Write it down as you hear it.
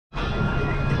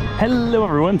Hello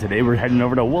everyone, today we're heading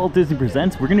over to Walt Disney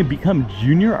Presents. We're gonna become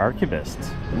junior archivists.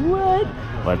 What?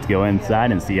 Let's go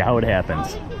inside and see how it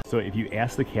happens. So if you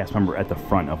ask the cast member at the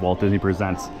front of Walt Disney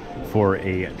Presents for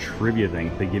a trivia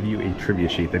thing, they give you a trivia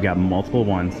sheet. They've got multiple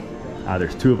ones.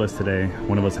 There's two of us today.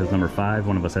 One of us has number 5,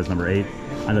 one of us has number 8.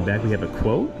 On the back we have a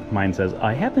quote. Mine says,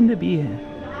 I happen to be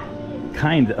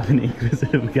kind of an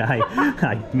inquisitive guy. I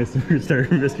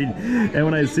start misreading, and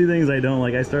when I see things I don't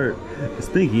like, I start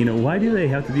thinking, why do they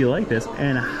have to be like this,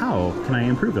 and how can I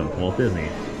improve them? Walt Disney.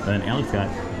 Then Alex got,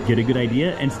 get a good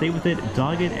idea and stay with it,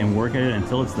 dog it, and work at it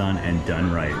until it's done and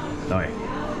done right. All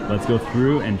right, let's go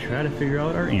through and try to figure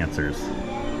out our answers.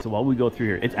 So while we go through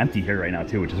here, it's empty here right now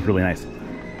too, which is really nice.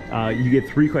 You get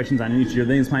 3 questions on each of your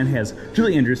things. Mine has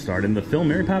Julie Andrews starred in the film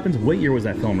Mary Poppins. What year was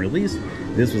that film released?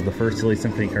 This was the first Silly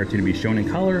Symphony cartoon to be shown in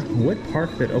color. What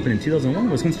park that opened in 2001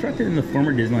 was constructed in the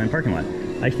former Disneyland parking lot?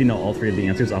 I actually know all 3 of the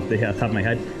answers off the top of my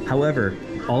head. However,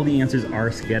 all the answers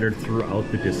are scattered throughout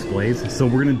the displays, so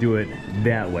we're gonna do it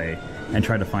that way and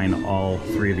try to find all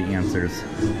 3 of the answers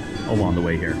along the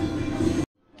way here.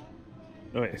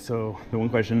 Okay, so the one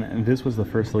question, this was the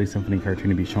first Silly Symphony cartoon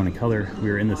to be shown in color. We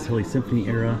were in the Silly Symphony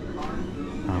era.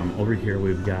 Over here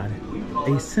we've got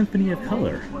a Symphony of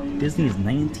Color. Disney's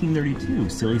 1932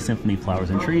 Silly Symphony Flowers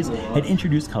and Trees had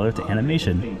introduced color to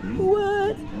animation.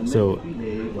 What? So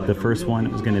the first one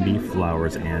was going to be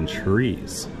Flowers and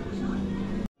Trees.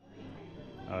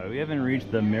 We haven't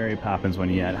reached the Mary Poppins one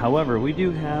yet. However, we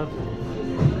do have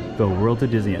the World of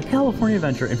Disney, a California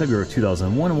adventure. In February of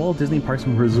 2001, Walt Disney Parks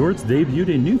and Resorts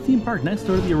debuted a new theme park next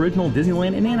door to the original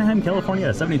Disneyland in Anaheim, California,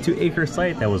 a 72-acre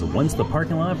site that was once the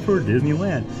parking lot for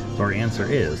Disneyland. So our answer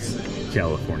is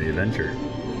California Adventure.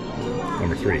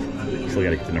 Number 3. Still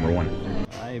gotta get to number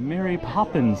 1. Mary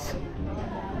Poppins.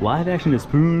 Live action is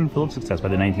spoonful of success by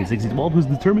the 1960s. Walt was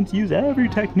determined to use every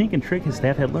technique and trick his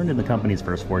staff had learned in the company's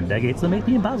first 4 decades to make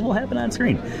the impossible happen on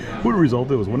screen. What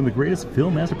resulted was one of the greatest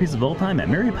film masterpieces of all time at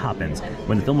Mary Poppins.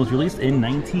 When the film was released in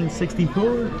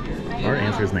 1964, our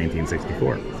answer is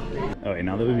 1964. Okay,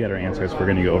 now that we've got our answers, we're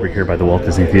gonna go over here by the Walt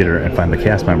Disney Theater and find the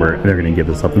cast member. They're gonna give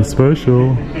us something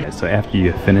special. So after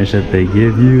you finish it, they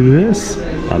give you this,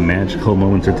 a magical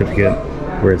moment certificate,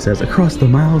 where it says, across the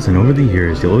miles and over the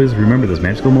years, you'll always remember this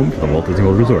magical moment for the Walt Disney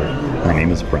World Resort. My name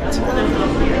is Brett.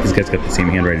 This guy's got the same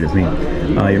handwriting as me.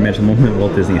 Your magical moment,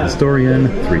 Walt Disney Historian,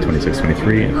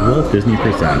 32623, Walt Disney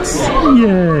Presents.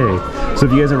 Yay! So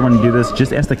if you guys ever want to do this,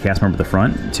 just ask the cast member at the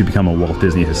front to become a Walt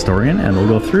Disney Historian, and they'll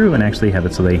go through and actually have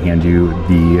it so they hand you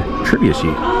the trivia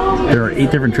sheet. There are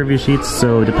 8 different trivia sheets,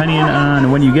 so depending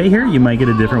on when you get here, you might get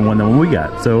a different one than what we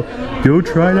got. So go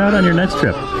try it out on your next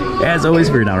trip. As always,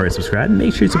 if you're not already subscribed,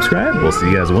 make sure you subscribe. We'll see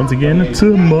you guys once again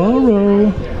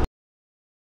tomorrow.